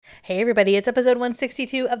Hey everybody, it's episode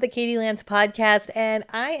 162 of the Katie Lance podcast, and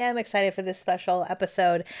I am excited for this special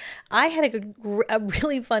episode. I had a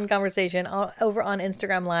really fun conversation over on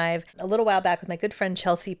Instagram Live a little while back with my good friend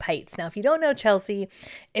Chelsea Peitz. Now, if you don't know Chelsea,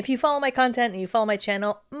 if you follow my content and you follow my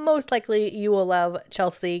channel, most likely you will love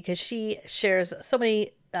Chelsea because she shares so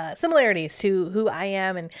many similarities to who I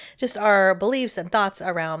am and just our beliefs and thoughts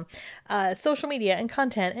around social media and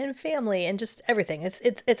content and family and just everything.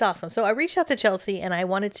 It's awesome. So I reached out to Chelsea and I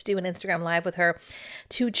wanted to do an Instagram Live with her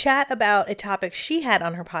to chat about a topic she had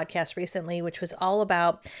on her podcast recently, which was all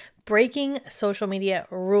about breaking social media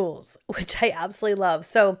rules, which I absolutely love.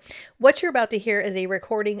 So what you're about to hear is a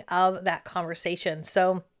recording of that conversation.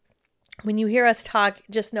 So when you hear us talk,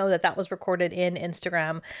 just know that was recorded in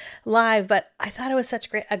Instagram Live, but I thought it was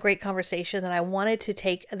a great conversation that I wanted to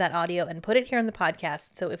take that audio and put it here in the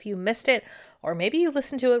podcast. So if you missed it, or maybe you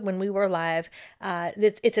listened to it when we were live,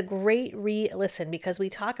 it's a great re-listen because we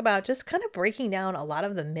talk about just kind of breaking down a lot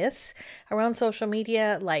of the myths around social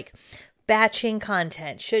media, like batching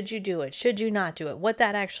content. Should you do it? Should you not do it? What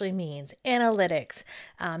that actually means, analytics,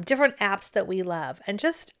 different apps that we love, and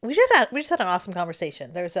we just had an awesome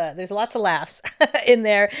conversation. There's lots of laughs in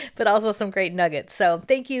there, but also some great nuggets. So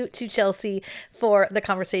thank you to Chelsea for the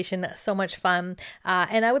conversation. So much fun,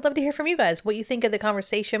 and I would love to hear from you guys what you think of the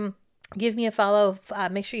conversation. Give me a follow.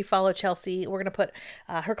 Make sure you follow Chelsea. We're going to put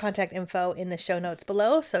her contact info in the show notes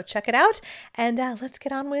below. So check it out, and let's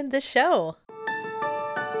get on with the show.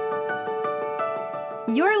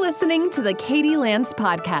 You're listening to the Katie Lance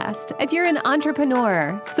podcast. If you're an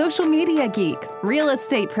entrepreneur, social media geek, real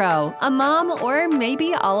estate pro, a mom, or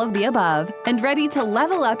maybe all of the above, and ready to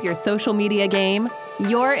level up your social media game,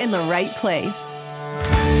 you're in the right place.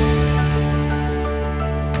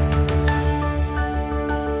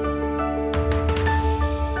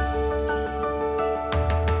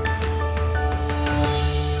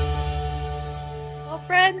 Well,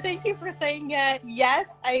 friend, thank you for saying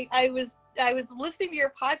yes. I was listening to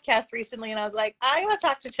your podcast recently and I was like, I want to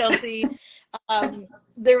talk to Chelsea.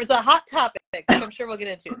 There was a hot topic, which I'm sure we'll get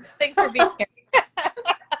into. Thanks for being here.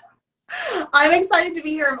 I'm excited to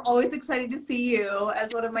be here. I'm always excited to see you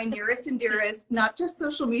as one of my nearest and dearest, not just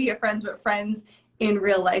social media friends, but friends in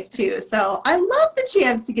real life too. So I love the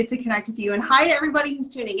chance to get to connect with you, and hi to everybody who's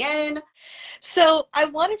tuning in. So I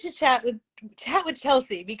wanted to chat with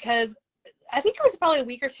Chelsea because I think it was probably a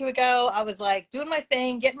week or two ago. I was like doing my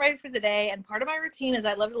thing, getting ready for the day. And part of my routine is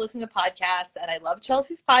I love to listen to podcasts, and I love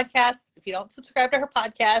Chelsea's podcast. If you don't subscribe to her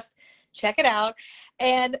podcast, check it out.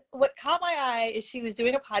 And what caught my eye is she was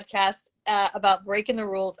doing a podcast about breaking the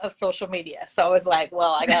rules of social media. So I was like,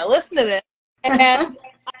 well, I got to listen to this. And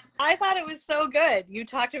I thought it was so good. You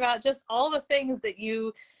talked about just all the things that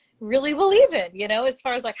you really believe in, as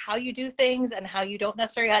far as like how you do things and how you don't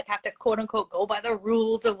necessarily have to quote unquote go by the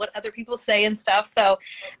rules of what other people say and stuff. So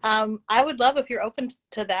I would love if you're open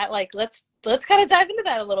to that. Like, let's kind of dive into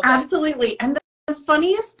that a little bit. Absolutely. And the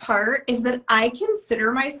funniest part is that I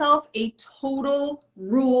consider myself a total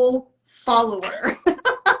rule follower.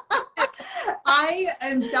 I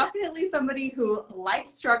am definitely somebody who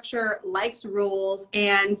likes structure, likes rules.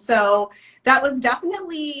 And so that was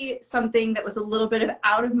definitely something that was a little bit of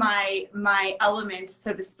out of my element,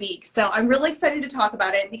 so to speak. So I'm really excited to talk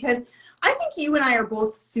about it because I think you and I are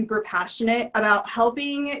both super passionate about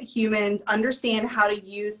helping humans understand how to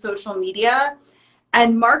use social media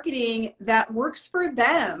and marketing that works for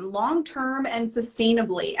them long-term and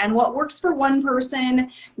sustainably. And what works for one person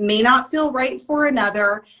may not feel right for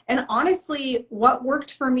another. And honestly, what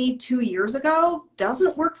worked for me 2 years ago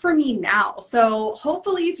doesn't work for me now. So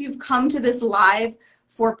hopefully if you've come to this live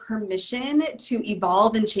for permission to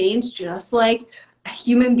evolve and change, just like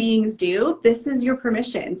human beings do, this is your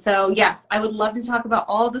permission. So yes, I would love to talk about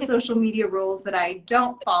all the social media rules that I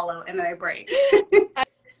don't follow and that I break.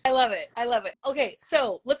 I love it. I love it. Okay,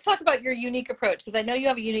 so let's talk about your unique approach, because I know you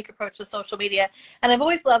have a unique approach to social media, and I've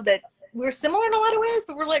always loved that we're similar in a lot of ways,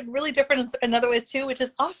 but we're like really different in other ways too, which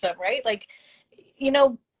is awesome, right? Like,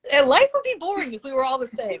 life would be boring if we were all the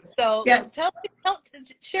same. So yes.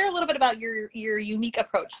 Share a little bit about your unique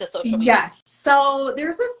approach to social media. Yes. So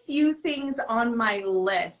there's a few things on my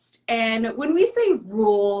list. And when we say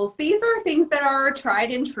rules, these are things that are tried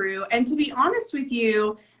and true. And to be honest with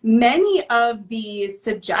you, many of these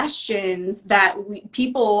suggestions that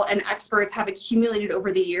people and experts have accumulated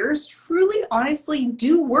over the years truly, honestly,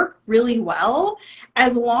 do work really well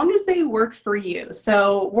as long as they work for you.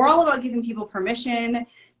 So we're all about giving people permission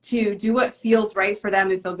to do what feels right for them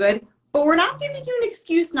and feel good. but we're not giving you an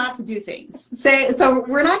excuse not to do things. So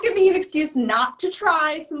we're not giving you an excuse not to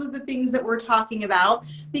try some of the things that we're talking about,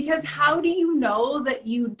 because how do you know that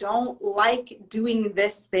you don't like doing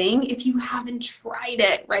this thing if you haven't tried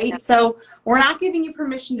it, right? Yeah. So we're not giving you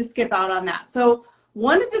permission to skip out on that. So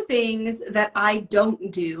one of the things that I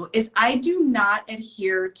don't do is I do not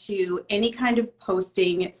adhere to any kind of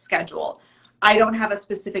posting schedule. I don't have a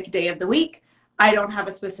specific day of the week. I don't have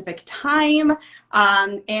a specific time,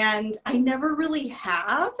 and I never really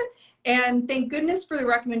have. And thank goodness for the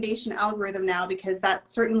recommendation algorithm now, because that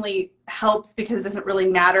certainly helps, because it doesn't really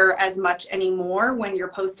matter as much anymore when you're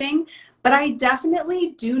posting. But I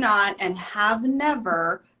definitely do not and have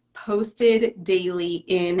never posted daily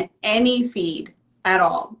in any feed at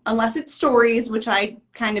all, unless it's stories, which I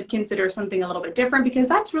kind of consider something a little bit different, because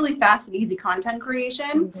that's really fast and easy content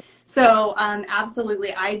creation. Mm-hmm. So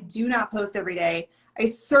absolutely, I do not post every day. I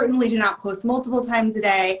certainly do not post multiple times a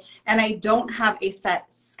day, and I don't have a set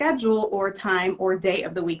schedule or time or day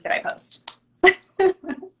of the week that I post.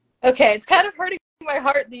 Okay, it's kind of hurting my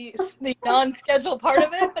heart, the non-schedule part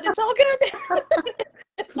of it, but it's all good.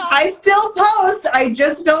 I still post. I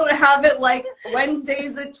just don't have it like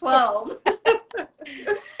Wednesdays at 12.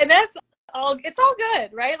 And that's all. It's all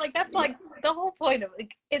good, right? Like that's like the whole point of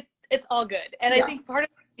like it's all good. And I think part of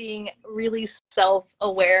being really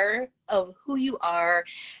self-aware of who you are,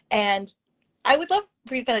 and I would love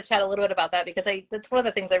for you to kind of chat a little bit about that, because that's one of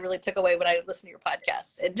the things I really took away when I listened to your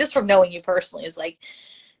podcast, and just from knowing you personally, is like,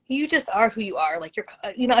 you just are who you are. Like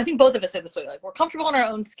I think both of us say this way, like we're comfortable in our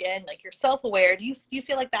own skin, like you're self-aware. Do you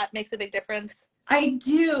feel like that makes a big difference? I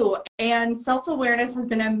do. And self-awareness has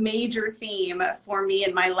been a major theme for me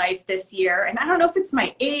in my life this year. And I don't know if it's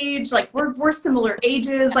my age, like we're similar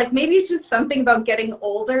ages, like maybe it's just something about getting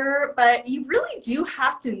older, but you really do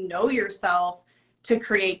have to know yourself to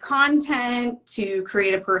create content, to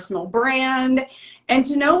create a personal brand, and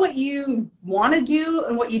to know what you want to do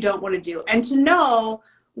and what you don't want to do, and to know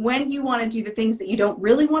when you want to do the things that you don't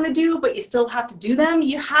really want to do, but you still have to do them.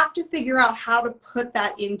 You have to figure out how to put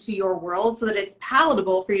that into your world so that it's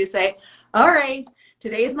palatable for you to say, all right,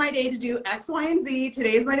 today is my day to do X, Y, and Z.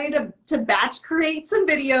 Today is my day to batch create some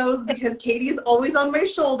videos, because Katie's always on my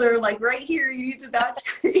shoulder, like right here, you need to batch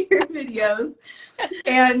create your videos.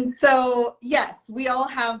 And so, yes, we all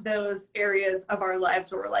have those areas of our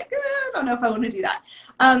lives where we're like, I don't know if I want to do that.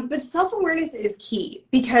 But self-awareness is key,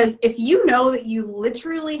 because if you know that you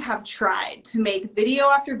literally have tried to make video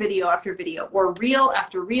after video after video, or reel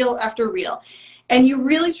after reel after reel, and you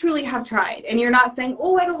really truly have tried, and you're not saying,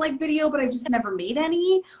 oh, I don't like video, but I just never made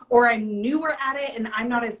any, or I'm newer at it and I'm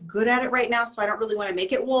not as good at it right now, so I don't really want to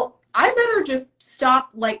make it. Well, I better just stop,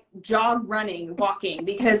 like jog running, walking,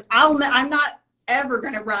 because I'm not ever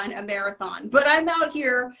going to run a marathon, but I'm out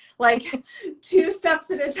here like 2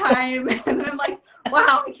 steps at a time, and I'm like,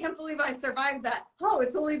 wow, I can't believe I survived that. Oh,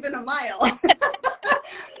 it's only been a mile.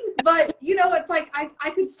 But it's like I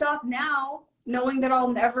could stop now, knowing that I'll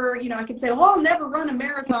never, I could say, well, I'll never run a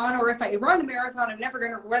marathon, or if I run a marathon, I'm never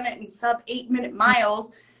going to run it in sub 8-minute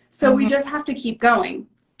miles. So we just have to keep going.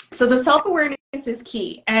 So the self-awareness is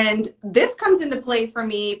key. And this comes into play for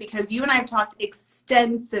me because you and I have talked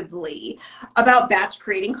extensively about batch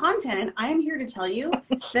creating content. And I am here to tell you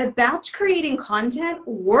that batch creating content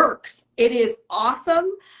works. It is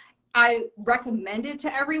awesome. I recommend it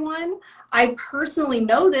to everyone. I personally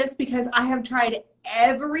know this because I have tried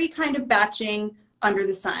every kind of batching under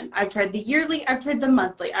the sun. I've tried the yearly, I've tried the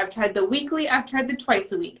monthly, I've tried the weekly, I've tried the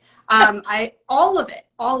twice a week. All of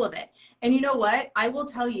it. And you know what? I will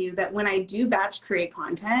tell you that when I do batch create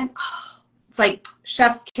content, it's like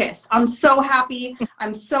chef's kiss. I'm so happy.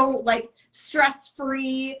 I'm so like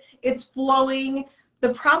stress-free. It's flowing.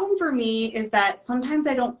 The problem for me is that sometimes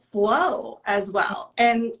I don't flow as well.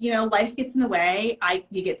 And, life gets in the way.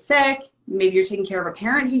 You get sick. Maybe you're taking care of a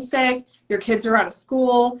parent who's sick. Your kids are out of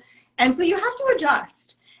school. And so you have to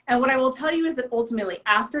adjust. And what I will tell you is that ultimately,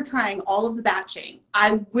 after trying all of the batching,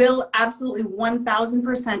 I will absolutely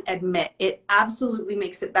 1000% admit it absolutely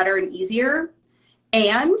makes it better and easier.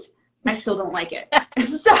 And I still don't like it.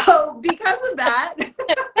 So because of that,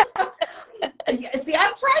 see,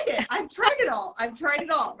 I've tried it. I've tried it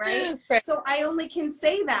all, right? So I only can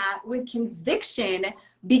say that with conviction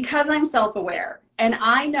because I'm self-aware. And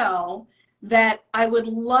I know that I would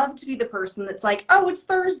love to be the person that's like, oh, it's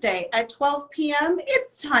Thursday at 12 p.m.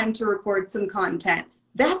 It's time to record some content.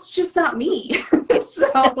 That's just not me.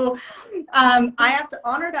 So I have to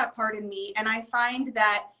honor that part in me. And I find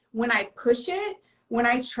that when I push it, when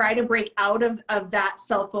I try to break out of that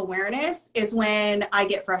self-awareness is when I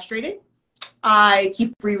get frustrated. I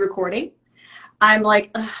keep re-recording. I'm like,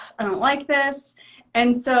 I don't like this.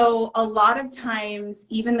 And so a lot of times,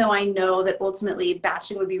 even though I know that ultimately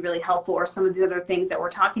batching would be really helpful, or some of these other things that we're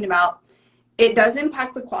talking about, it does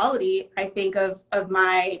impact the quality, I think, of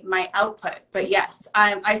my output. But yes,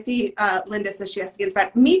 I see Linda says she has to get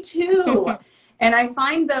inspired. Me too. And I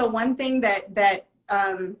find the one thing that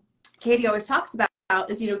Katie always talks about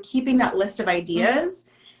is, you know, keeping that list of ideas.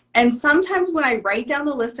 And sometimes when I write down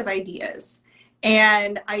the list of ideas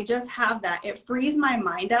and I just have that, it frees my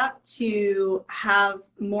mind up to have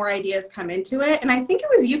more ideas come into it. And I think it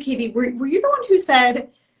was you, Katie, were you the one who said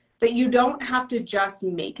that you don't have to just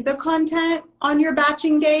make the content on your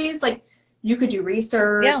batching days? Like, you could do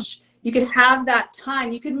research, you could have that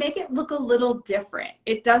time, you could make it look a little different.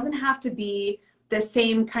 It doesn't have to be the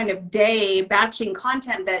same kind of day batching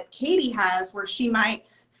content that Katie has, where she might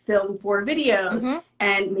film 4 videos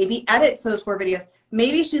and maybe edits those 4 videos.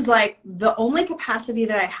 Maybe she's like, the only capacity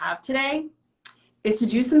that I have today is to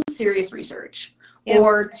do some serious research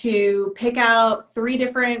or to pick out 3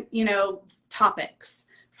 different, you know, topics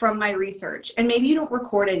from my research. And maybe you don't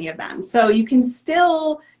record any of them. So you can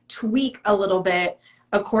still tweak a little bit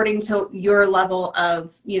according to your level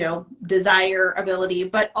of, you know, desire, ability,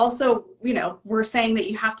 but also, you know, we're saying that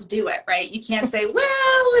you have to do it, right? You can't say,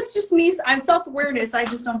 well, it's just me. I'm self-awareness. I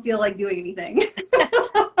just don't feel like doing anything.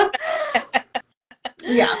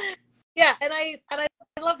 Yeah. And I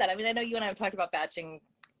love that. I mean, I know you and I have talked about batching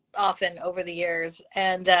often over the years,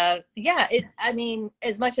 and I mean,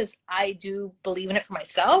 as much as I do believe in it for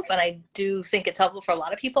myself, and I do think it's helpful for a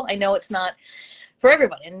lot of people, I know it's not for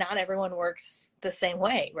everybody, and not everyone works the same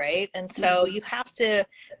way, right? And so you have to,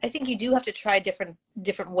 I think you do have to try different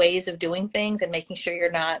ways of doing things and making sure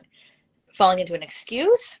you're not falling into an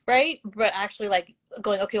excuse, right? But actually like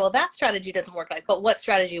going, okay, well, that strategy doesn't work, like, but what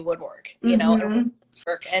strategy would work, you know, and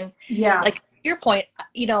work. And like your point,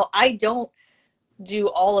 you know, I don't do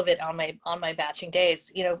all of it on my batching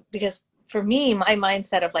days, you know, because for me, my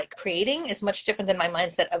mindset of like creating is much different than my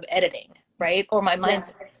mindset of editing, right? Or my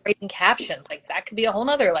mindset of writing captions. Like that could be a whole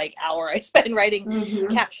nother like hour I spend writing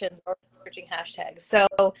captions or searching hashtags. So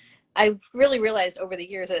I've really realized over the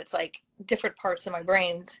years that it's like different parts of my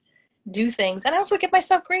brains do things. And I also give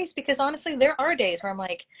myself grace, because honestly, there are days where I'm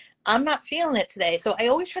like, I'm not feeling it today. So I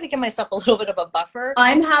always try to give myself a little bit of a buffer.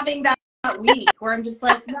 I'm having that week where I'm just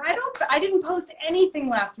like, no, I didn't post anything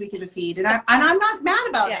last week in the feed, and I'm not mad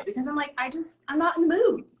about it, because I'm like, I'm not in the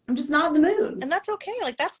mood. I'm just not in the mood, and that's okay.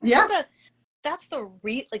 Like that's I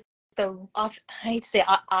hate to say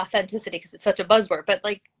authenticity because it's such a buzzword, but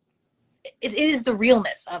like it is the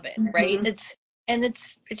realness of it, right?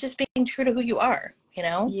 It's just being true to who you are, you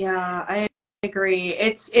know? Yeah, I agree.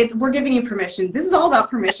 It's we're giving you permission. This is all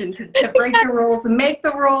about permission to break the rules and make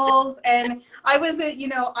the rules. And I was, you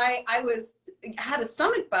know, I had a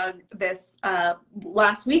stomach bug this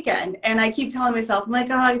last weekend, and I keep telling myself, I'm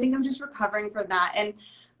like, oh, I think I'm just recovering from that. And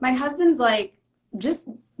my husband's like, just,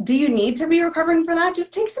 do you need to be recovering from that?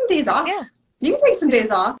 Just take some days off. Yeah. You can take some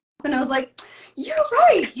days off. And I was like, you're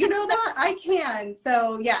right. You know that? I can.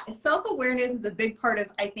 So yeah, self-awareness is a big part of,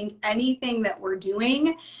 I think, anything that we're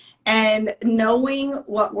doing, and knowing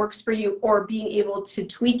what works for you or being able to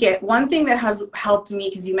tweak it. One thing that has helped me,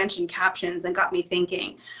 because you mentioned captions and got me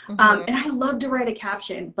thinking, and I love to write a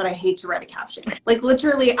caption, but I hate to write a caption. Like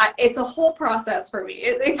literally, it's a whole process for me.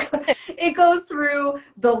 It goes through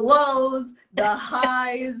the lows, the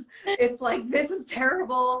highs. It's like, this is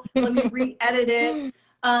terrible. Let me re-edit it.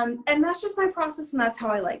 And that's just my process, and that's how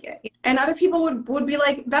I like it. And other people would be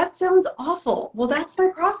like, that sounds awful. Well, that's my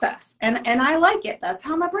process, and I like it. That's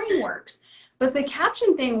how my brain works. But the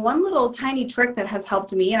caption thing, one little tiny trick that has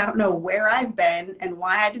helped me, and I don't know where I've been and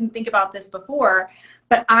why I didn't think about this before,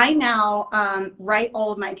 but I now write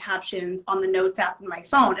all of my captions on the Notes app in my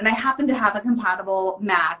phone, and I happen to have a compatible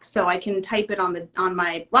Mac, so I can type it on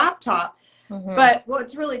my laptop. But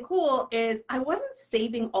what's really cool is I wasn't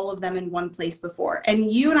saving all of them in one place before.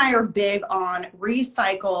 And you and I are big on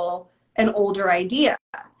recycle an older idea.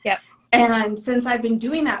 Yep. And since I've been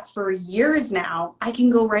doing that for years now, I can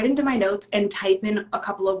go right into my notes and type in a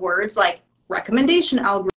couple of words like recommendation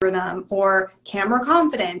algorithm or camera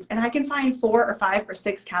confidence. And I can find 4 or 5 or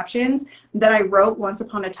 6 captions that I wrote once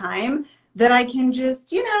upon a time that I can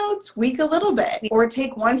just, you know, tweak a little bit, or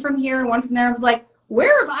take one from here and one from there. I was like,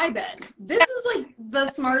 where have I been? This is like the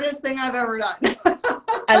smartest thing I've ever done.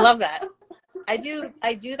 I love that. I do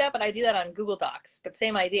that, but I do that on Google Docs, but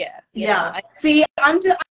same idea. You know, see, I'm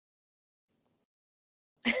just,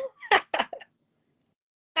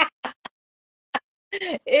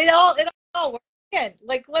 it all works again,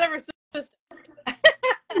 like whatever system.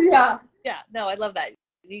 Yeah. No, I love that.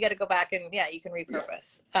 You got to go back and you can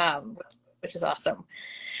repurpose. which is awesome.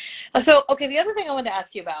 So, okay, the other thing I wanted to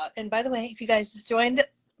ask you about, and by the way, if you guys just joined,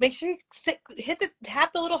 make sure you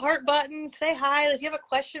tap the little heart button, say hi. If you have a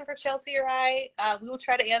question for Chelsea or I, we will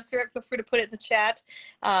try to answer it. Feel free to put it in the chat.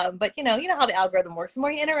 But you know how the algorithm works. The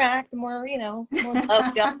more you interact, the more, more love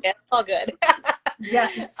you get. It's all good.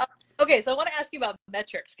 Yes. Okay, so I want to ask you about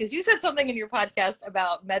metrics, because you said something in your podcast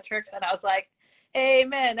about metrics, and I was like,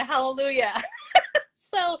 amen, hallelujah.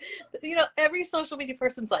 So, every social media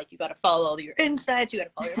person's like, you got to follow all your insights, you got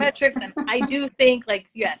to follow your metrics. And I do think,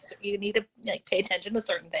 yes, you need to pay attention to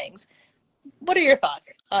certain things. What are your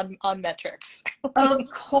thoughts on metrics? Of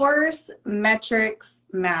course, metrics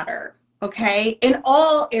matter. Okay. In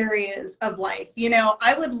all areas of life,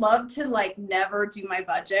 I would love to never do my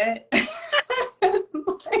budget.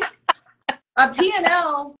 A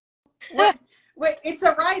P&L, it's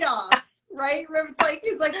a write-off. Right?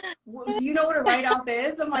 He's like, do you know what a write-off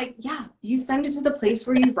is? I'm like, yeah, you send it to the place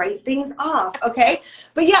where you write things off. Okay.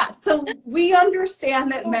 But yeah, so we understand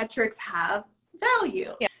that metrics have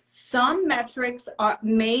value. Yeah. Some metrics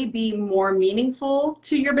may be more meaningful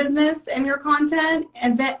to your business and your content.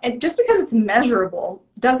 And just because it's measurable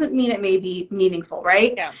doesn't mean it may be meaningful,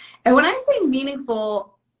 right? Yeah. And when I say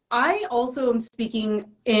meaningful, I also am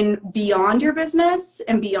speaking in beyond your business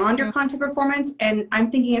and beyond your content performance, and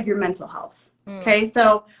I'm thinking of your mental health. Okay,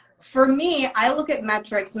 so for me, I look at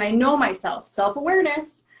metrics and I know myself,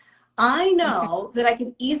 self-awareness. I know that I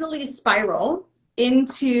can easily spiral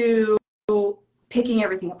into picking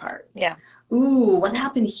everything apart. Yeah. Ooh, what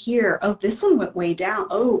happened here? Oh, this one went way down.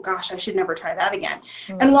 Oh gosh, I should never try that again.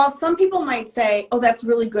 And while some people might say, oh, that's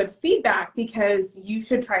really good feedback because you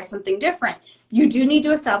should try something different, you do need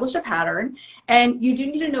to establish a pattern, and you do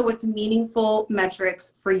need to know what's meaningful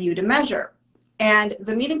metrics for you to measure. And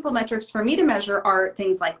the meaningful metrics for me to measure are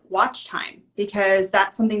things like watch time, because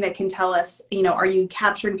that's something that can tell us, are you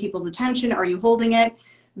capturing people's attention? Are you holding it?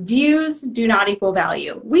 Views do not equal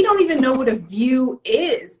value. We don't even know what a view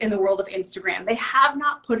is in the world of Instagram. They have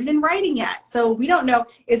not put it in writing yet. So we don't know,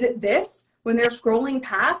 is it this when they're scrolling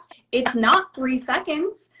past? It's not 3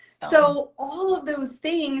 seconds. So all of those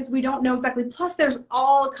things we don't know exactly. Plus there's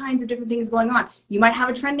all kinds of different things going on. You might have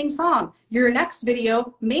a trending song. Your next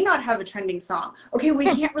video may not have a trending song. Okay, we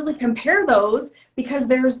can't really compare those because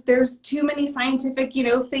there's too many scientific,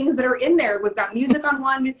 things that are in there. We've got music on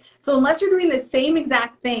one. So unless you're doing the same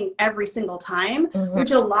exact thing every single time,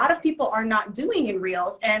 which a lot of people are not doing in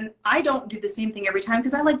Reels, and I don't do the same thing every time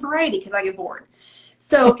because I like variety, because I get bored.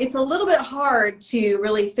 So it's a little bit hard to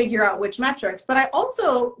really figure out which metrics, but I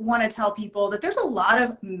also want to tell people that there's a lot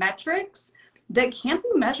of metrics that can't be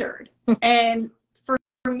measured. And for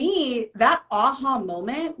me, that aha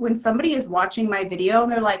moment when somebody is watching my video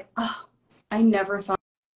and they're like, oh, I never thought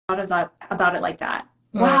of that, about it like that.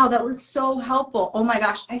 Wow, that was so helpful. Oh my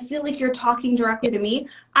gosh, I feel like you're talking directly to me.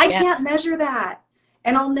 I can't measure that.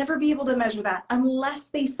 And I'll never be able to measure that unless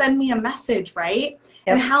they send me a message, right?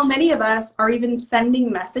 Yep. And how many of us are even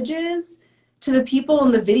sending messages to the people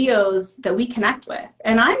in the videos that we connect with?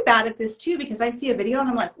 And I'm bad at this too, because I see a video and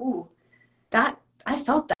I'm like, ooh, I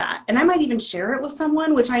felt that. And I might even share it with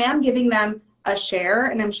someone, which I am giving them a share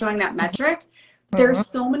and I'm showing that metric. There's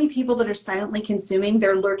so many people that are silently consuming.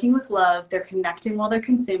 They're lurking with love. They're connecting while they're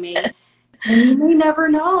consuming. And you may never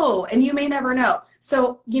know. And you may never know.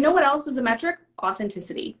 So you know what else is a metric?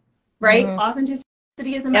 Authenticity, right? Authenticity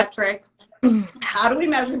is a metric. How do we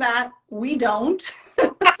measure that? We don't.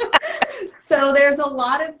 So there's a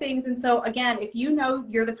lot of things. And so again, if you know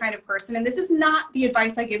you're the kind of person, and this is not the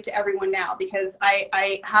advice I give to everyone now, because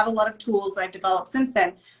I have a lot of tools that I've developed since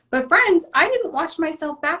then. But friends, I didn't watch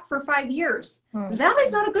myself back for 5 years. That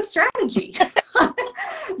is not a good strategy.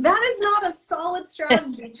 That is not a solid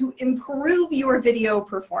strategy to improve your video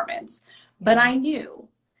performance. But I knew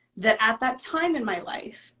that at that time in my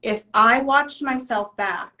life, if I watched myself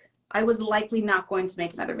back, I was likely not going to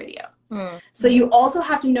make another video. So you also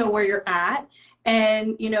have to know where you're at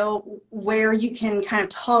and, where you can kind of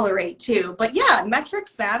tolerate too. But yeah,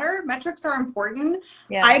 metrics matter. Metrics are important.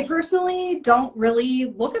 Yeah. I personally don't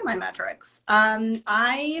really look at my metrics.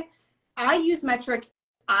 I use metrics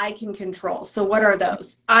I can control. So what are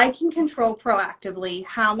those? I can control proactively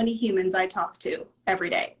how many humans I talk to every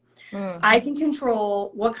day. I can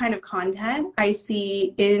control what kind of content I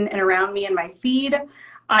see in and around me in my feed.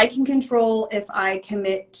 I can control if I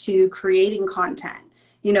commit to creating content,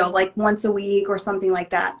 like once a week or something like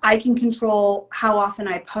that. I can control how often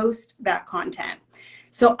I post that content.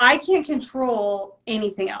 So I can't control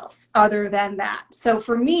anything else other than that. So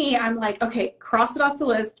for me, I'm like, okay, cross it off the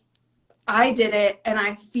list. I did it, and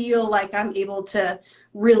I feel like I'm able to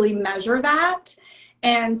really measure that.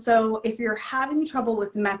 And so if you're having trouble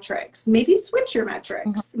with metrics, maybe switch your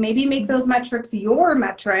metrics. Maybe make those metrics your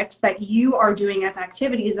metrics that you are doing as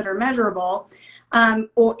activities that are measurable.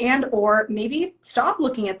 Or maybe stop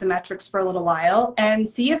looking at the metrics for a little while and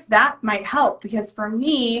see if that might help. Because for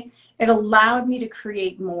me, it allowed me to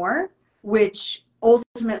create more, which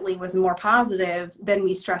ultimately was more positive than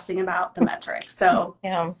me stressing about the metrics. So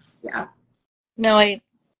Yeah. Yeah. No, I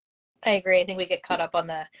agree. I think we get caught up on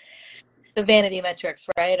the vanity metrics,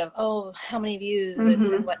 right? Of, oh, how many views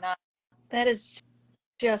and whatnot. That is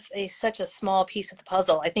just such a small piece of the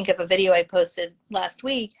puzzle. I think of a video I posted last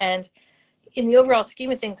week, and in the overall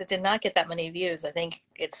scheme of things, it did not get that many views. I think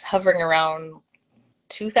it's hovering around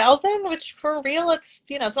 2,000, which for real, it's,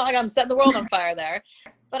 it's not like I'm setting the world on fire there.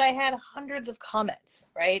 But I had hundreds of comments,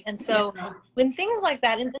 right? And so when things like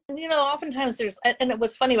that, and oftentimes and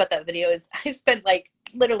what's funny about that video is I spent like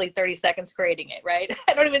literally 30 seconds creating it, right?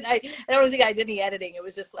 I don't think I did any editing. It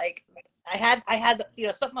was just like, I had,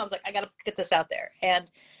 something I was like, I got to get this out there. And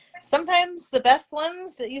sometimes the best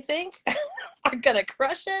ones that you think are going to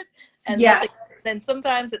crush it. And then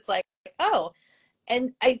sometimes it's like, oh,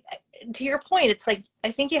 and to your point, it's like,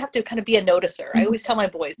 I think you have to kind of be a noticer. I always tell my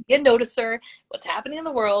boys, be a noticer, what's happening in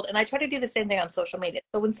the world. And I try to do the same thing on social media.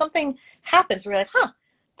 So when something happens, we're like,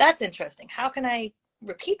 that's interesting. How can I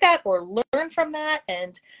repeat that or learn from that?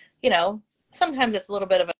 And, sometimes it's a little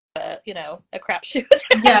bit of a crapshoot.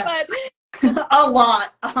 Yes. A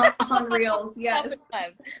lot on Reels. Yes.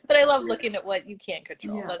 Oftentimes. But I love looking at what you can't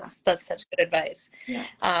control. Yeah. That's such good advice. Yeah.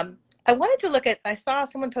 I wanted to look at, I saw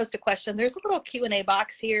someone post a question. There's a little Q&A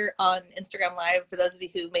box here on Instagram Live for those of you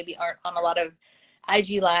who maybe aren't on a lot of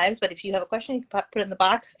IG Lives, but if you have a question, you can put it in the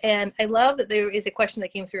box. And I love that there is a question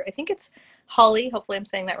that came through. I think it's Holly. Hopefully I'm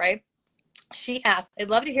saying that right. She asked, I'd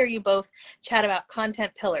love to hear you both chat about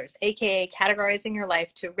content pillars, aka categorizing your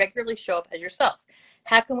life to regularly show up as yourself.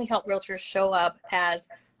 How can we help realtors show up as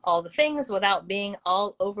all the things without being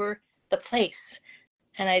all over the place?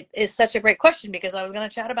 And it's such a great question because I was going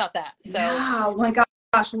to chat about that. So, oh my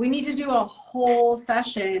gosh, we need to do a whole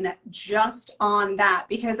session just on that,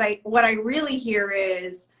 because what I really hear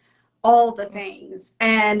is all the things.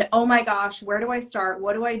 And oh my gosh, where do I start?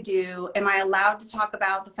 What do I do? Am I allowed to talk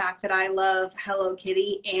about the fact that I love Hello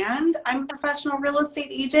Kitty and I'm a professional real estate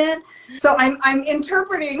agent? So I'm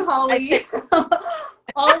interpreting, Holly,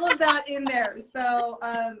 all of that in there. So,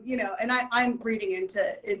 and I'm reading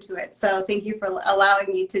into it. So thank you for allowing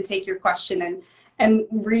me to take your question and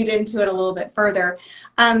read into it a little bit further.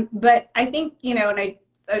 But I think, and I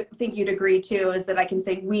think you'd agree too, is that I can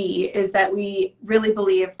say is that we really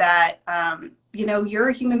believe that, you're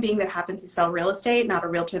a human being that happens to sell real estate, not a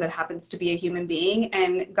realtor that happens to be a human being.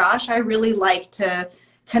 And gosh, I really like to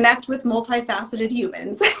connect with multifaceted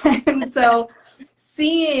humans. And so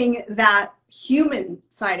seeing that human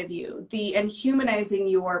side of you, and humanizing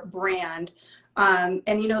your brand, and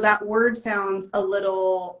that word sounds a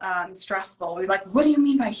little stressful. We're like, what do you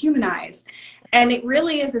mean by humanize? And it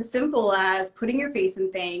really is as simple as putting your face in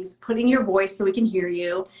things, putting your voice so we can hear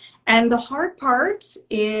you. And the hard part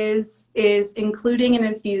is including and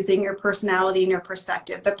infusing your personality and your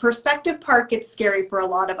perspective. The perspective part gets scary for a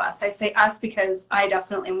lot of us. I say us because I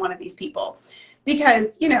definitely am one of these people.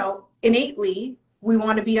 Because, innately, we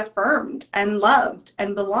want to be affirmed and loved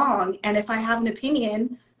and belong. And if I have an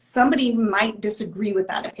opinion, somebody might disagree with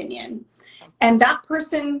that opinion. And that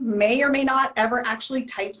person may or may not ever actually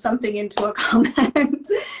type something into a comment.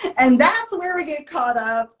 And that's where we get caught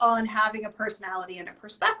up on having a personality and a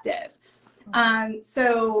perspective.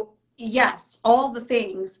 So yes, all the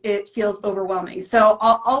things, it feels overwhelming. So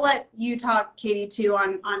I'll let you talk, Katie, too,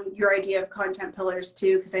 on your idea of content pillars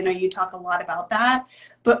too, because I know you talk a lot about that.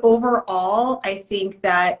 But overall, I think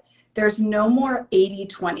that there's no more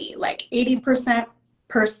 80-20, like 80%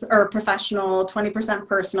 professional, 20%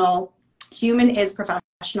 personal. Human is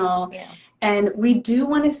professional. Yeah. And we do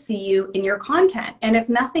want to see you in your content. And if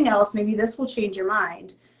nothing else, maybe this will change your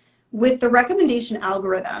mind. With the recommendation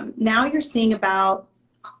algorithm, now you're seeing about,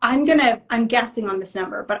 I'm guessing on this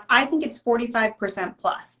number, but I think it's 45%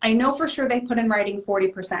 plus. I know for sure they put in writing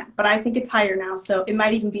 40%, but I think it's higher now. So it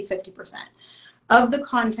might even be 50% of the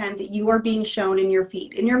content that you are being shown in your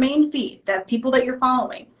feed, in your main feed, that people that you're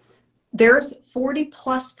following. There's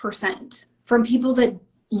 40+% from people that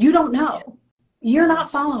you don't know, you're not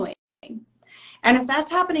following. And if that's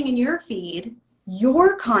happening in your feed,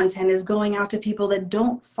 your content is going out to people that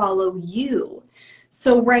don't follow you.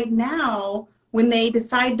 So right now, when they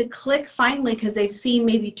decide to click finally, because they've seen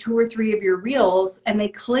maybe 2 or 3 of your reels, and they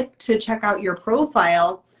click to check out your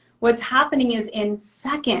profile, what's happening is in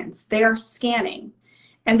seconds, they are scanning.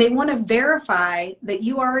 And they want to verify that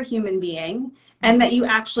you are a human being, and that you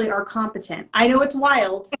actually are competent. I know it's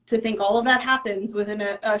wild to think all of that happens within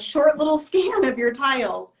a short little scan of your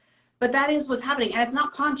tiles, but that is what's happening, and it's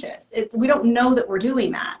not conscious. We don't know that we're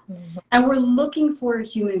doing that, and we're looking for a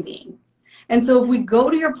human being. And so if we go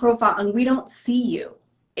to your profile and we don't see you,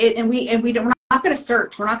 we're not going to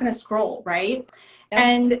search, we're not going to scroll, right? Yep.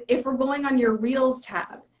 And if we're going on your Reels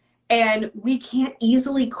tab and we can't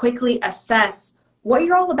easily, quickly assess what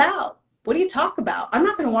you're all about, what do you talk about? I'm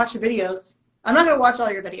not going to watch your videos. I'm not going to watch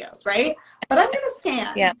all your videos, right? But I'm going to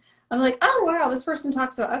scan. Yeah. I'm like, oh, wow, this person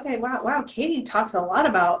talks about, okay, wow, Katie talks a lot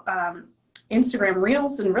about Instagram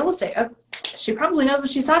Reels and real estate. She probably knows what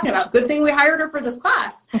she's talking about. Good thing we hired her for this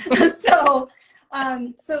class. So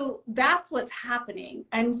that's what's happening.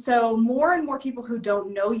 And so more and more people who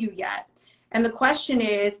don't know you yet. And the question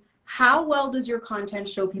is, how well does your content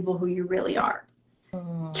show people who you really are?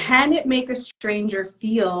 Can it make a stranger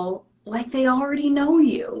feel like they already know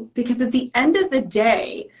you? Because at the end of the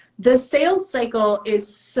day, the sales cycle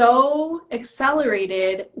is so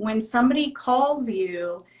accelerated when somebody calls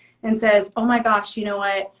you and says, oh my gosh, you know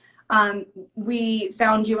what? We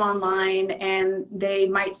found you online, and they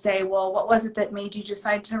might say, well, what was it that made you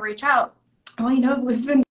decide to reach out? Well, you know, we've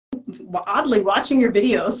been oddly watching your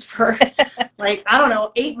videos for like, I don't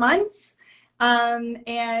know, 8 months.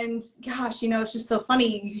 And gosh, you know, it's just so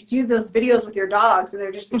funny. You do those videos with your dogs and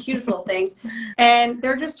they're just the cutest little things. And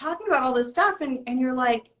they're just talking about all this stuff. And you're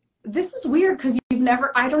like, this is weird because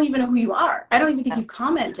I don't even know who you are. I don't even think you've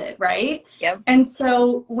commented, right? Yep. And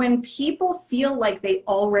so when people feel like they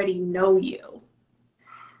already know you,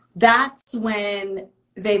 that's when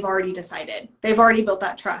they've already decided. They've already built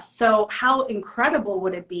that trust. So how incredible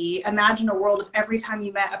would it be? Imagine a world if every time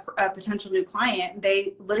you met a potential new client,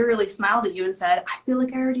 they literally smiled at you and said, I feel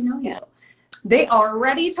like I already know you. They are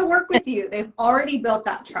ready to work with you. They've already built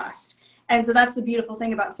that trust. And so that's the beautiful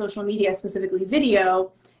thing about social media, specifically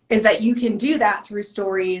video, is that you can do that through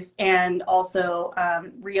stories and also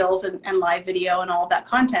Reels and live video and all of that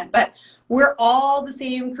content. But we're all the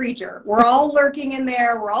same creature. We're all lurking in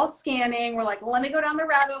there. We're all scanning. We're like, well, let me go down the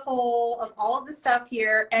rabbit hole of all of this stuff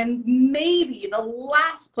here. And maybe the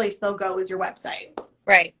last place they'll go is your website.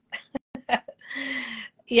 Right.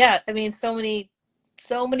 Yeah. I mean, so many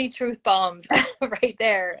truth bombs right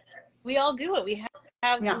there. We all do it. We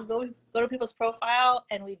go to people's profile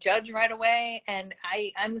and we judge right away. And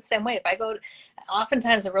I'm the same way. If I go,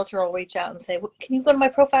 oftentimes the realtor will reach out and say, well, can you go to my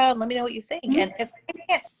profile and let me know what you think? Mm-hmm. And if I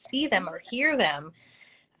can't see them or hear them,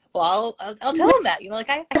 well, I'll tell them that, you know, like,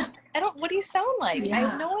 I don't, what do you sound like? Yeah. I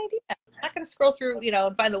have no idea. I'm not going to scroll through, you know,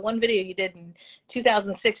 and find the one video you did in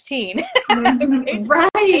 2016.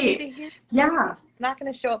 Right. Yeah. I'm not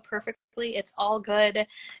going to show up perfectly. It's all good.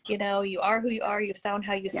 You know, you are who you are. You sound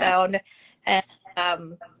how you sound. And,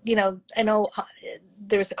 you know, I know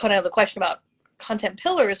there's kind of the question about content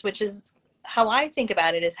pillars, which is how I think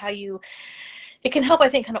about it, is how it can help, I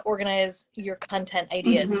think, kind of organize your content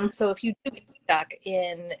ideas. Mm-hmm. So if you do stuck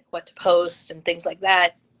in what to post and things like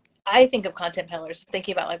that, I think of content pillars,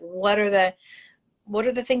 thinking about like, what are the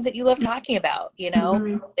things that you love talking about, you know?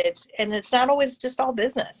 Mm-hmm. It's not always just all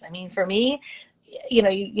business. I mean, for me,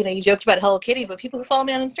 you joked about Hello Kitty, but people who follow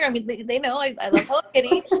me on Instagram, I mean, they know I love Hello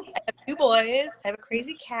Kitty. I have 2 boys. I have a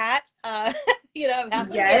crazy cat. You know, I'm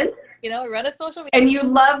happy. Yes. You know, I run a social media. And you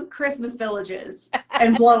love Christmas villages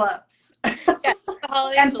and blow-ups. Yeah,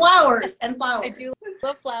 and flowers. I do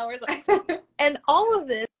love flowers. And all of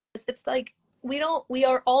this, it's like, we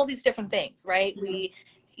are all these different things, right?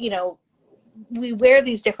 Mm-hmm. We wear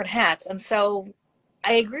these different hats. And so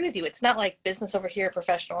I agree with you. It's not like business over here,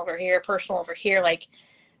 professional over here, personal over here. Like,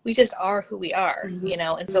 we just are who we are, mm-hmm. you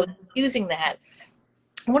know? And so using that,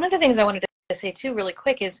 one of the things I wanted to say too, really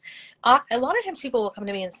quick, is a lot of times people will come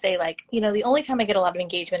to me and say, like, you know, the only time I get a lot of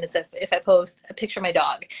engagement is if I post a picture of my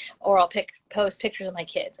dog, or I'll post pictures of my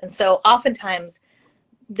kids. And so oftentimes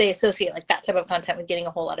they associate like that type of content with getting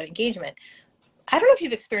a whole lot of engagement. I don't know if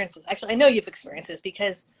you've experienced this. Actually, I know you've experienced this,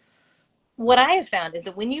 because what I have found is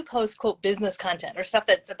that when you post, quote, business content or stuff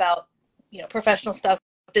that's about, you know, professional stuff,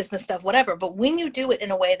 business stuff, whatever, but when you do it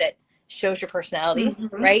in a way that shows your personality,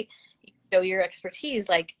 mm-hmm. right, you show your expertise,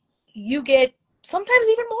 like, you get sometimes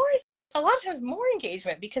even more, a lot of times more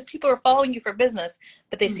engagement, because people are following you for business,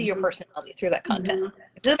 but they see your personality through that content. Mm-hmm.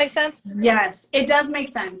 Does it make sense? Yes, it does make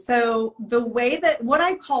sense. So the way that, what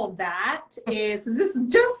I call that is, this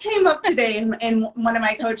just came up today in one of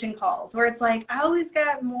my coaching calls, where it's like, I always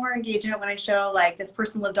get more engagement when I show, like, this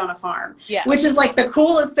person lived on a farm, which is like the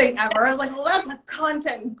coolest thing ever. I was like, well, that's a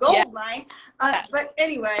content gold mine. But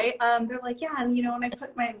anyway, they're like, yeah, and you know, when I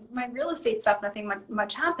put my real estate stuff, nothing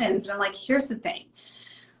much happens. And I'm like, here's the thing.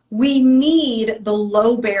 we need the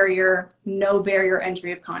low barrier, no barrier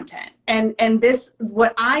entry of content. And this,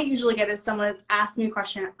 what I usually get is someone that's asked me a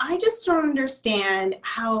question. I just don't understand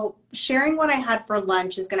how sharing what I had for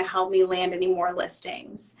lunch is going to help me land any more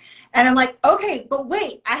listings. And I'm like, okay, but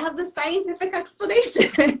wait, I have the scientific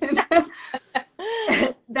explanation.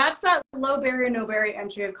 That's that low barrier, no barrier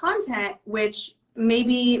entry of content, which may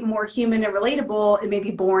be more human and relatable. It may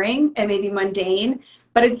be boring, it may be mundane,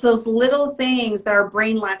 but it's those little things that our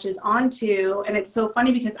brain latches onto. And it's so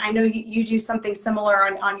funny because I know you do something similar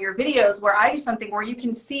on your videos, where I do something where you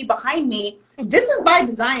can see behind me. This is by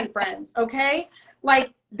design, friends, okay?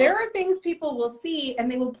 Like, there are things people will see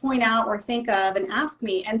and they will point out or think of and ask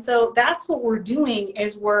me. And so that's what we're doing,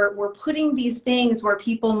 is we're putting these things where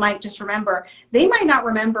people might just remember. They might not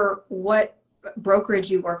remember what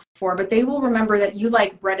brokerage you work for, but they will remember that you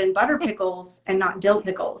like bread and butter pickles and not dill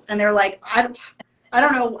pickles. And they're like, I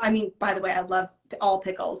don't know. I mean, by the way, I love all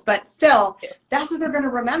pickles, but still, that's what they're going to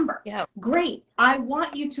remember. Yeah. Great. I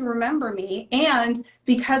want you to remember me. And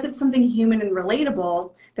because it's something human and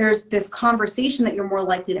relatable, there's this conversation that you're more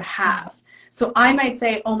likely to have. So I might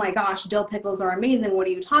say, oh my gosh, dill pickles are amazing. What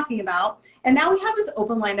are you talking about? And now we have this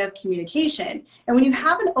open line of communication. And when you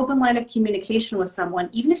have an open line of communication with someone,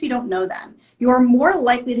 even if you don't know them, you are more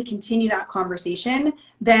likely to continue that conversation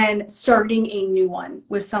than starting a new one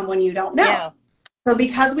with someone you don't know. Yeah. So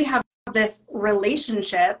because we have this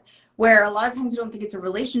relationship, where a lot of times you don't think it's a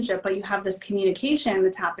relationship, but you have this communication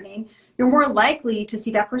that's happening, you're more likely to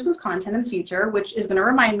see that person's content in the future, which is going to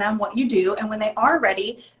remind them what you do. And when they are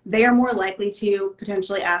ready, they are more likely to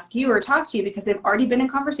potentially ask you or talk to you because they've already been in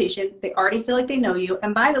conversation. They already feel like they know you.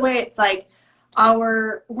 And by the way, it's like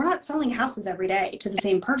we're not selling houses every day to the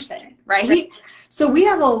same person, right? So we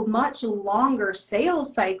have a much longer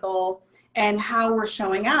sales cycle and how we're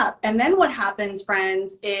showing up. And then what happens,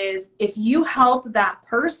 friends, is if you help that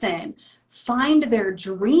person find their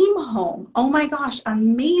dream home, oh my gosh,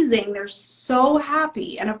 amazing. They're so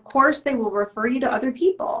happy. And of course they will refer you to other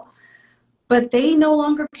people, but they no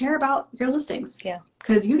longer care about your listings. Yeah.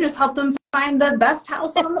 Because you just helped them find the best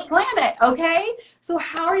house on the planet. Okay. So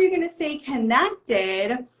how are you going to stay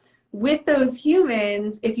connected with those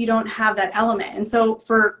humans if you don't have that element? And so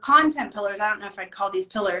for content pillars, I don't know if I'd call these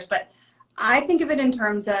pillars, but I think of it in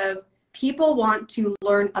terms of people want to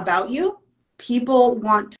learn about you, people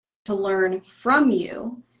want to learn from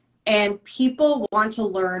you, and people want to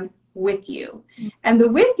learn with you. And the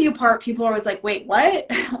with you part, people are always like, wait, what?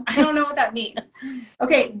 I don't know what that means.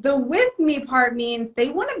 Okay, the with me part means they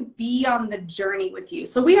want to be on the journey with you.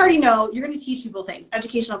 So we already know you're going to teach people things,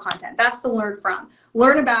 educational content. That's the learn from.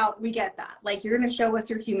 Learn about, we get that. Like, you're going to show us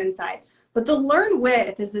your human side. But the learn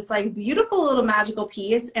with is this like beautiful little magical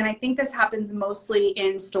piece. And I think this happens mostly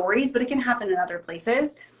in stories, but it can happen in other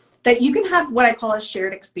places, that you can have what I call a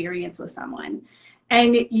shared experience with someone.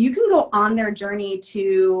 And you can go on their journey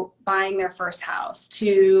to buying their first house,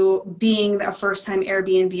 to being a first-time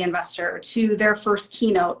Airbnb investor, to their first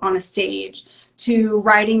keynote on a stage, to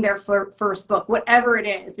writing their first book, whatever it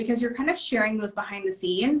is, because you're kind of sharing those behind the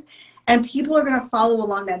scenes. And people are going to follow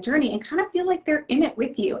along that journey and kind of feel like they're in it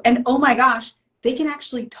with you. And oh my gosh, they can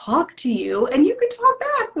actually talk to you and you can talk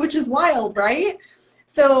back, which is wild, right?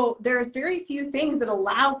 So there's very few things that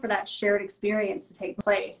allow for that shared experience to take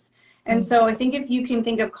place. And so I think if you can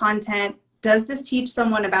think of content, does this teach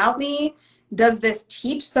someone about me? Does this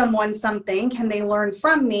teach someone something? Can they learn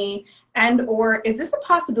from me? And or is this a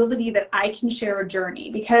possibility that I can share a journey?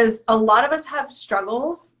 Because a lot of us have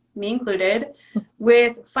struggles, me included,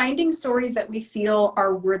 with finding stories that we feel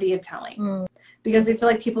are worthy of telling because we feel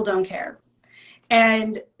like people don't care.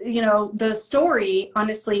 And, you know, the story,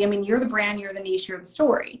 honestly, I mean, you're the brand, you're the niche, you're the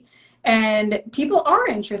story. And people are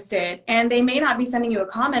interested, and they may not be sending you a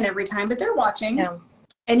comment every time, but they're watching. Yeah.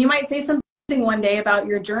 And you might say something one day about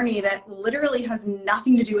your journey that literally has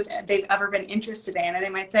nothing to do with it they've ever been interested in. And they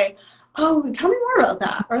might say, oh, tell me more about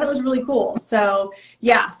that. Or that was really cool. So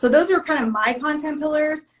yeah, so those are kind of my content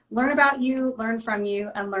pillars. Learn about you, learn from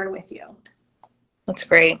you, and learn with you. That's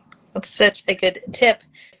great. That's such a good tip.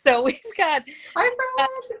 So we've got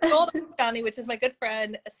Golden County, which is my good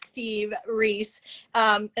friend, Steve Reese.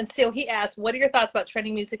 And so he asked, what are your thoughts about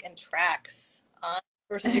trending music and tracks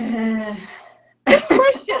versus your question,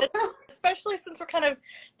 especially since we're kind of,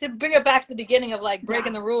 to bring it back to the beginning of like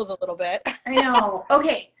breaking the rules a little bit. I know.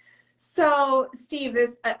 Okay. So Steve,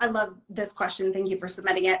 I love this question. Thank you for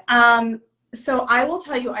submitting it. So I will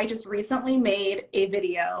tell you, I just recently made a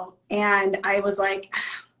video and I was like,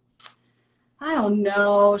 I don't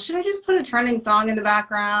know, should I just put a trending song in the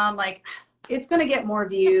background? Like, it's going to get more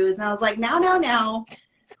views. And I was like, now,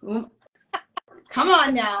 come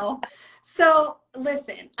on now. So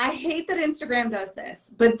listen, I hate that Instagram does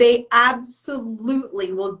this, but they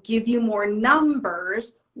absolutely will give you more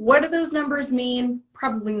numbers. What do those numbers mean?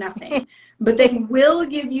 Probably nothing, but they will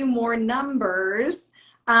give you more numbers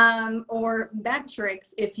or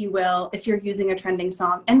metrics, if you will, if you're using a trending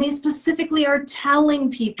song. And they specifically are telling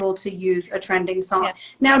people to use a trending song. Yeah.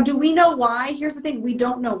 Now, do we know why? Here's the thing. We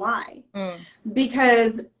don't know why.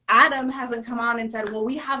 Because Adam hasn't come on and said, well,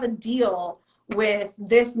 we have a deal with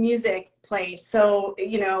this music place. So,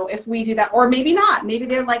 you know, if we do that, or maybe not, maybe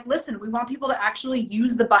they're like, listen, we want people to actually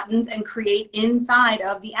use the buttons and create inside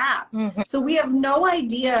of the app. So we have no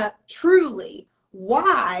idea truly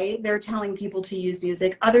why they're telling people to use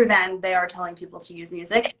music other than they are telling people to use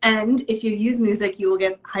music. And if you use music, you will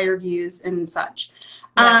get higher views and such.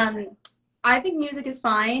 Yeah. I think music is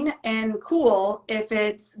fine and cool if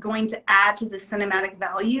it's going to add to the cinematic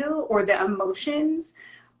value or the emotions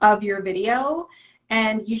of your video.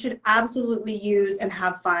 And you should absolutely use and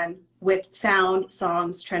have fun with sound,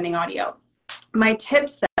 songs, trending audio. My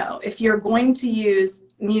tips though, if you're going to use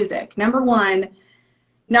music, number one,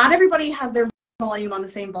 not everybody has their volume on the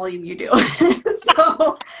same volume you do.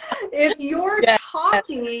 So if you're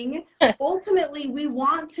talking, ultimately we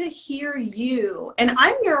want to hear you. And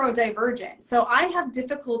I'm neurodivergent, so I have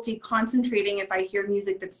difficulty concentrating if I hear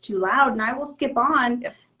music that's too loud, and I will skip on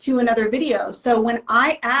to another video. So when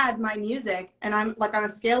I add my music, and I'm like on a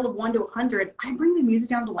scale of 1 to 100, I bring the music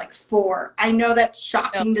down to like 4. I know that's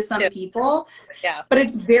shocking to some people, but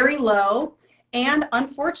it's very low. And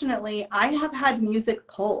unfortunately, I have had music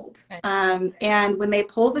pulled. And when they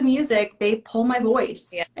pull the music, they pull my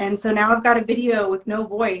voice. And so now I've got a video with no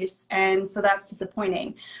voice. And so that's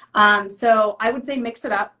disappointing. So I would say mix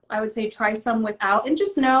it up. I would say try some without, and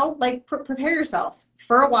just know, like, prepare yourself.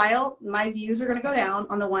 For a while, my views are going to go down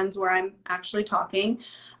on the ones where I'm actually talking.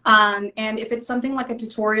 And if it's something like a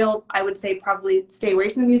tutorial, I would say probably stay away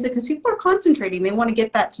from the music because people are concentrating. They want to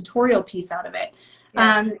get that tutorial piece out of it.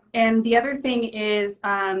 And the other thing is,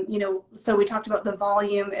 you know, so we talked about the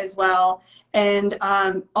volume as well. And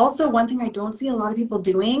also one thing I don't see a lot of people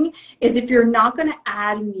doing is if you're not going to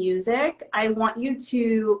add music, I want you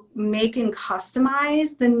to make and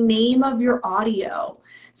customize the name of your audio.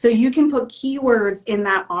 So you can put keywords in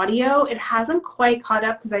that audio. It hasn't quite caught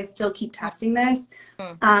up because I still keep testing this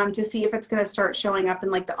to see if it's going to start showing up in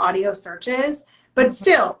like the audio searches. But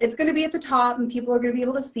still, it's going to be at the top and people are going to be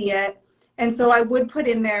able to see it. And so I would put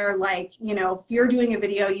in there, like, you know, if you're doing a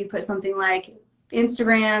video, you put something like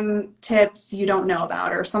Instagram tips you don't know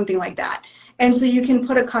about or something like that. And so you can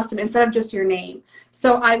put a custom instead of just your name.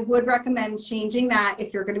 So I would recommend changing that.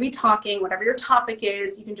 If you're going to be talking, whatever your topic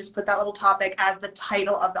is, you can just put that little topic as the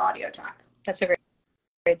title of the audio track. That's a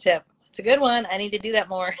great tip. It's a good one. I need to do that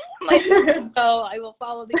more. So I will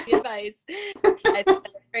follow the advice. I think that's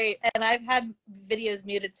great. And I've had videos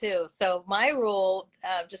muted too. So my rule,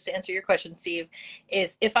 just to answer your question, Steve,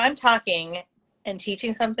 is if I'm talking and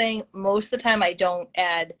teaching something, most of the time I don't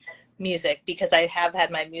add music because I have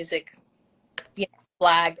had my music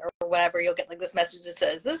flagged or whatever. You'll get like this message that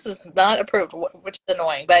says this is not approved, which is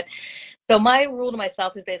annoying. But so my rule to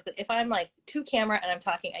myself is basically if I'm like to camera and I'm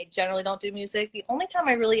talking, I generally don't do music. The only time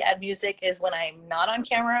I really add music is when I'm not on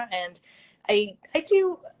camera, and I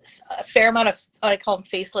do a fair amount of what I call them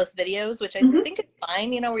faceless videos, which I think is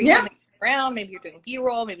fine, you know, where you're around, maybe you're doing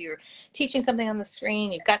B-roll, maybe you're teaching something on the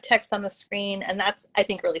screen, you've got text on the screen, and that's, I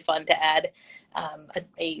think, really fun to add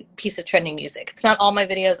a piece of trending music. It's not all my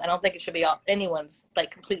videos. I don't think it should be off anyone's like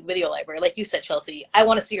complete video library. Like you said, Chelsea, I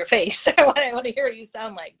want to see your face. I want to hear what you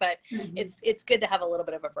sound like, but it's good to have a little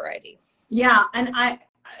bit of a variety. Yeah, and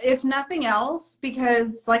if nothing else,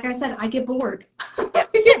 because like I said, I get bored. I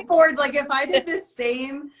get bored. Like if I did the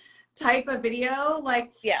same type of video,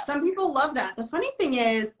 like some people love that. The funny thing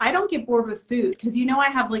is I don't get bored with food because, you know, I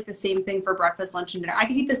have like the same thing for breakfast, lunch, and dinner. I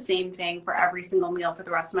could eat the same thing for every single meal for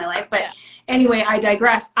the rest of my life. But anyway, I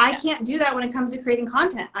digress. I can't do that when it comes to creating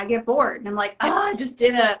content. I get bored and I'm like, I just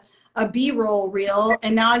did a B-roll reel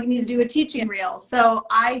and now I need to do a teaching reel. So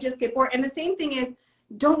I just get bored. And the same thing is,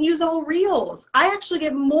 don't use all reels. I actually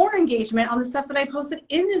get more engagement on the stuff that I post that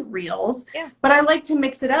isn't reels, but I like to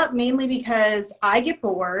mix it up mainly because I get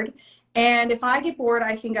bored. And if I get bored,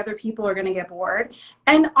 I think other people are going to get bored.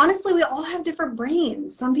 And honestly, we all have different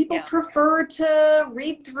brains. Some people prefer to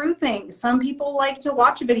read through things. Some people like to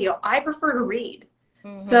watch a video. I prefer to read.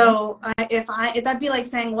 So if that'd be like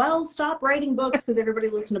saying, well, stop writing books because everybody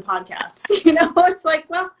listens to podcasts. You know, it's like,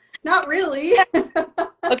 well, not really.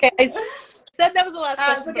 Okay. Said that was the last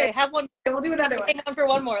question. Okay. I have one. We'll do another one. Hang on for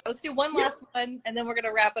one more. Let's do one last one, and then we're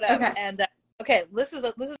gonna wrap it up. Okay. And okay, this is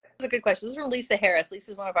a good question. This is from Lisa Harris.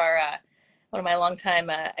 Lisa's one of our one of my longtime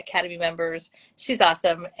Academy members. She's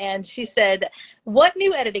awesome. And she said, what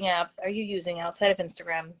new editing apps are you using outside of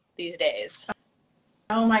Instagram these days?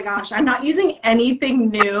 Oh my gosh, I'm not using anything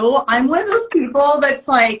new. I'm one of those people that's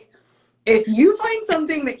like, if you find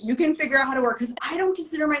something that you can figure out how to work, because I don't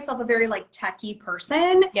consider myself a very like techie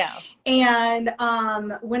person. Yeah. And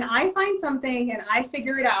when I find something and I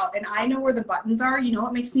figure it out and I know where the buttons are, you know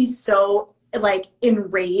what makes me so like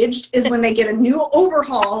enraged is when they get a new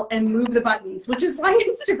overhaul and move the buttons, which is why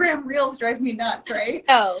Instagram Reels drive me nuts, right?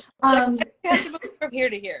 Oh, you have to move from here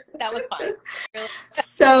to here. That was fine.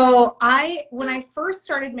 So when I first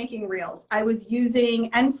started making Reels, I was using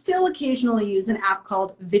and still occasionally use an app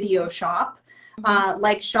called Video Shop.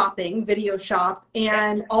 Like shopping, Video Shop,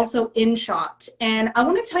 and also InShot. And I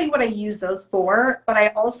want to tell you what I use those for, but I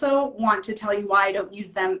also want to tell you why I don't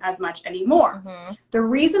use them as much anymore. The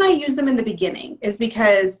reason I used them in the beginning is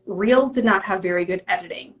because Reels did not have very good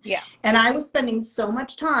editing. Yeah. And I was spending so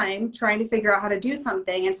much time trying to figure out how to do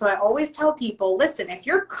something. And so I always tell people, listen, if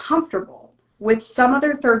you're comfortable with some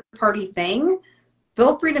other third-party thing,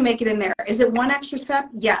 feel free to make it in there. Is it one extra step?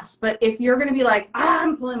 Yes. But if you're going to be like,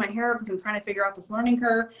 I'm pulling my hair because I'm trying to figure out this learning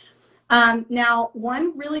curve. Now,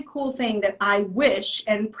 one really cool thing that I wish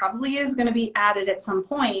and probably is going to be added at some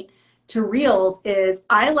point to Reels is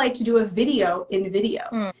I like to do a video in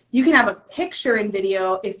video. You can have a picture in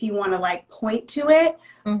video if you want to like point to it.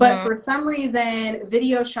 But for some reason,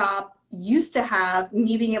 Video Shop used to have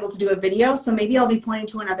me being able to do a video, so maybe I'll be pointing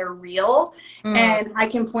to another reel and I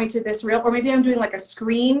can point to this reel, or maybe I'm doing like a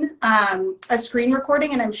screen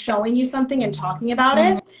recording and I'm showing you something and talking about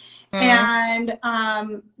it. And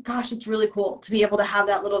gosh, it's really cool to be able to have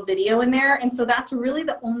that little video in there. And so that's really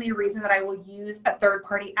the only reason that I will use a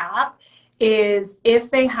third-party app is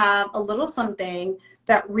if they have a little something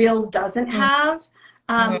that Reels doesn't have.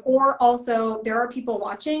 Or also there are people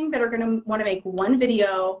watching that are going to want to make one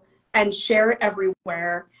video and share it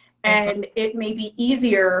everywhere. And it may be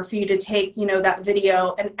easier for you to take, you know, that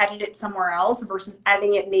video and edit it somewhere else versus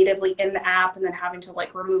editing it natively in the app and then having to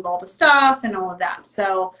like remove all the stuff and all of that.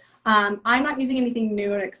 So I'm not using anything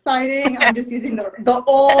new and exciting. I'm just using the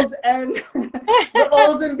old and the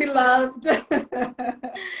old and beloved.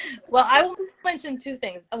 Well, I will mention two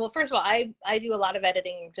things. Well, first of all, I do a lot of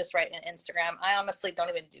editing just right in Instagram. I honestly don't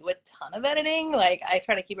even do a ton of editing. Like I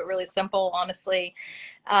try to keep it really simple, honestly.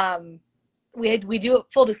 We do,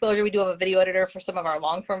 full disclosure, we do have a video editor for some of our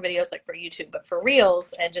long form videos, like for YouTube, but for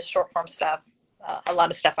Reels and just short form stuff, a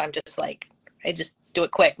lot of stuff I'm just like, I just do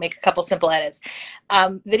it quick, make a couple simple edits.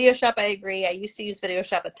 Video Shop, I agree. I used to use Video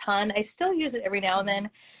Shop a ton. I still use it every now and then.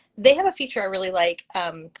 They have a feature I really like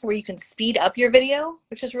where you can speed up your video,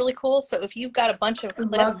 which is really cool. So if you've got a bunch of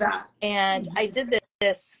clips, love that. And I did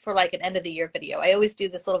this for like an end of the year video. I always do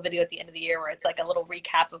this little video at the end of the year where it's like a little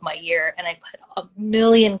recap of my year, and I put a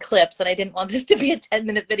million clips, and I didn't want this to be a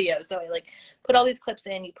 10-minute video. So I like put all these clips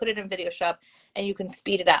in, you put it in Video Shop, and you can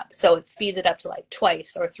speed it up. So it speeds it up to like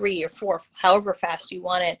twice or 3 or 4, however fast you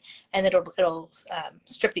want it, and it'll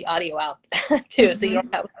strip the audio out too, so you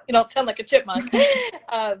don't sound like a chipmunk.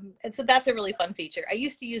 And so that's a really fun feature. I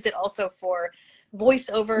used to use it also for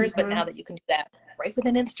voiceovers, but now that you can do that right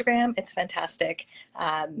within Instagram, it's fantastic.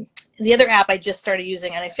 The other app I just started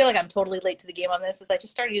using, and I feel like I'm totally late to the game on this, is I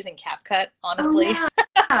just started using CapCut, honestly. Oh,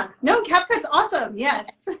 yeah. No, CapCut's awesome.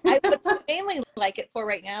 Yes. I would mainly like it for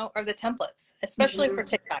right now are the templates, especially for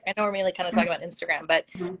TikTok. I know we're mainly kind of talking about Instagram, but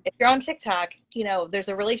if you're on TikTok, you know, there's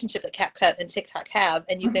a relationship that CapCut and TikTok have,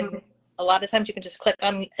 and you can, a lot of times you can just click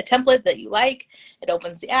on a template that you like. It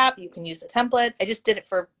opens the app. You can use the template. I just did it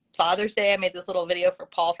for Father's Day. I made this little video for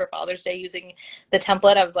Paul for Father's Day using the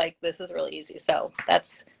template. I was like, this is really easy. So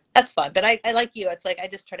that's fun. But I like you. It's like, I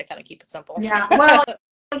just try to kind of keep it simple. Yeah. Well,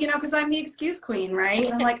 you know, because I'm the excuse queen, right?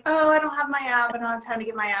 And I'm like, oh, I don't have my app. I don't have time to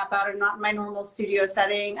get my app out. I'm not in my normal studio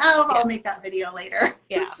setting. Oh, I'll make that video later.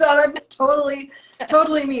 Yeah. So that's totally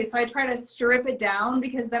me. So I try to strip it down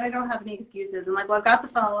because then I don't have any excuses. I'm like, well, I've got the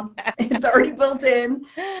phone. It's already built in,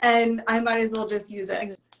 and I might as well just use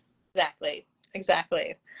it.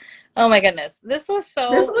 Exactly. Oh my goodness. This was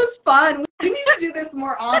fun. We need to do this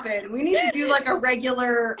more often. We need to do like a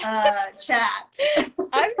regular chat.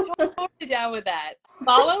 I'm totally down with that.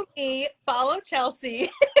 Follow me, follow Chelsea,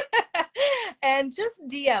 and just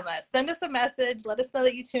DM us. Send us a message. Let us know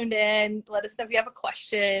that you tuned in. Let us know if you have a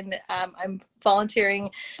question. I'm volunteering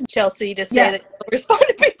Chelsea to say that you'll respond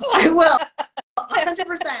to people. I will.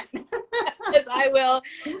 100%. Yes, I will.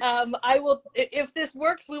 I will. If this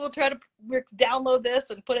works, we will try to download this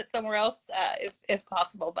and put it somewhere else, if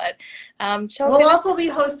possible. But Chelsea, we'll also be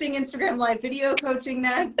hosting Instagram Live video coaching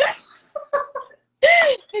next.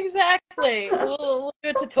 Exactly. We'll do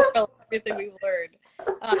a tutorial of everything we've learned.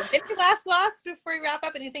 Any last thoughts before we wrap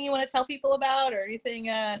up? Anything you want to tell people about or anything?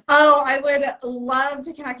 Oh, I would love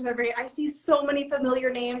to connect with everybody. I see so many familiar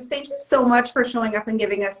names. Thank you so much for showing up and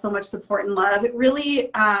giving us so much support and love. It really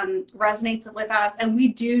resonates with us, and we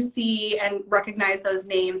do see and recognize those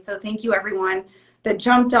names. So thank you, everyone that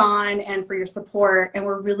jumped on and for your support. And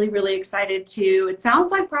we're really, really excited to, it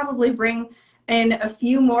sounds like, probably bring in a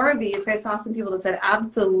few more of these. I saw some people that said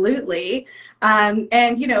absolutely.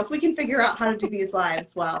 And, you know, if we can figure out how to do these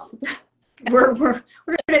lives, well, we're going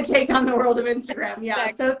to take on the world of Instagram.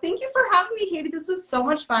 Yeah. So thank you for having me, Katie. This was so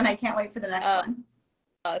much fun. I can't wait for the next one.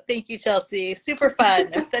 Thank you, Chelsea. Super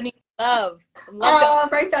fun. I'm sending you love.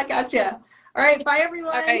 Right back at you. All right. Bye,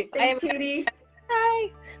 everyone. All right, thanks, Katie.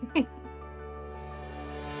 Bye.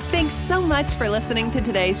 Thanks so much for listening to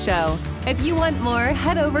today's show. If you want more,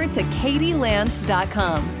 head over to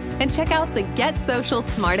katielance.com and check out the Get Social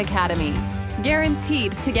Smart Academy.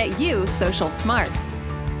 Guaranteed to get you social smart.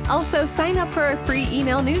 Also, sign up for a free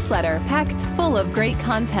email newsletter packed full of great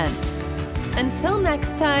content. Until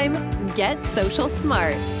next time, get social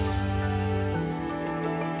smart.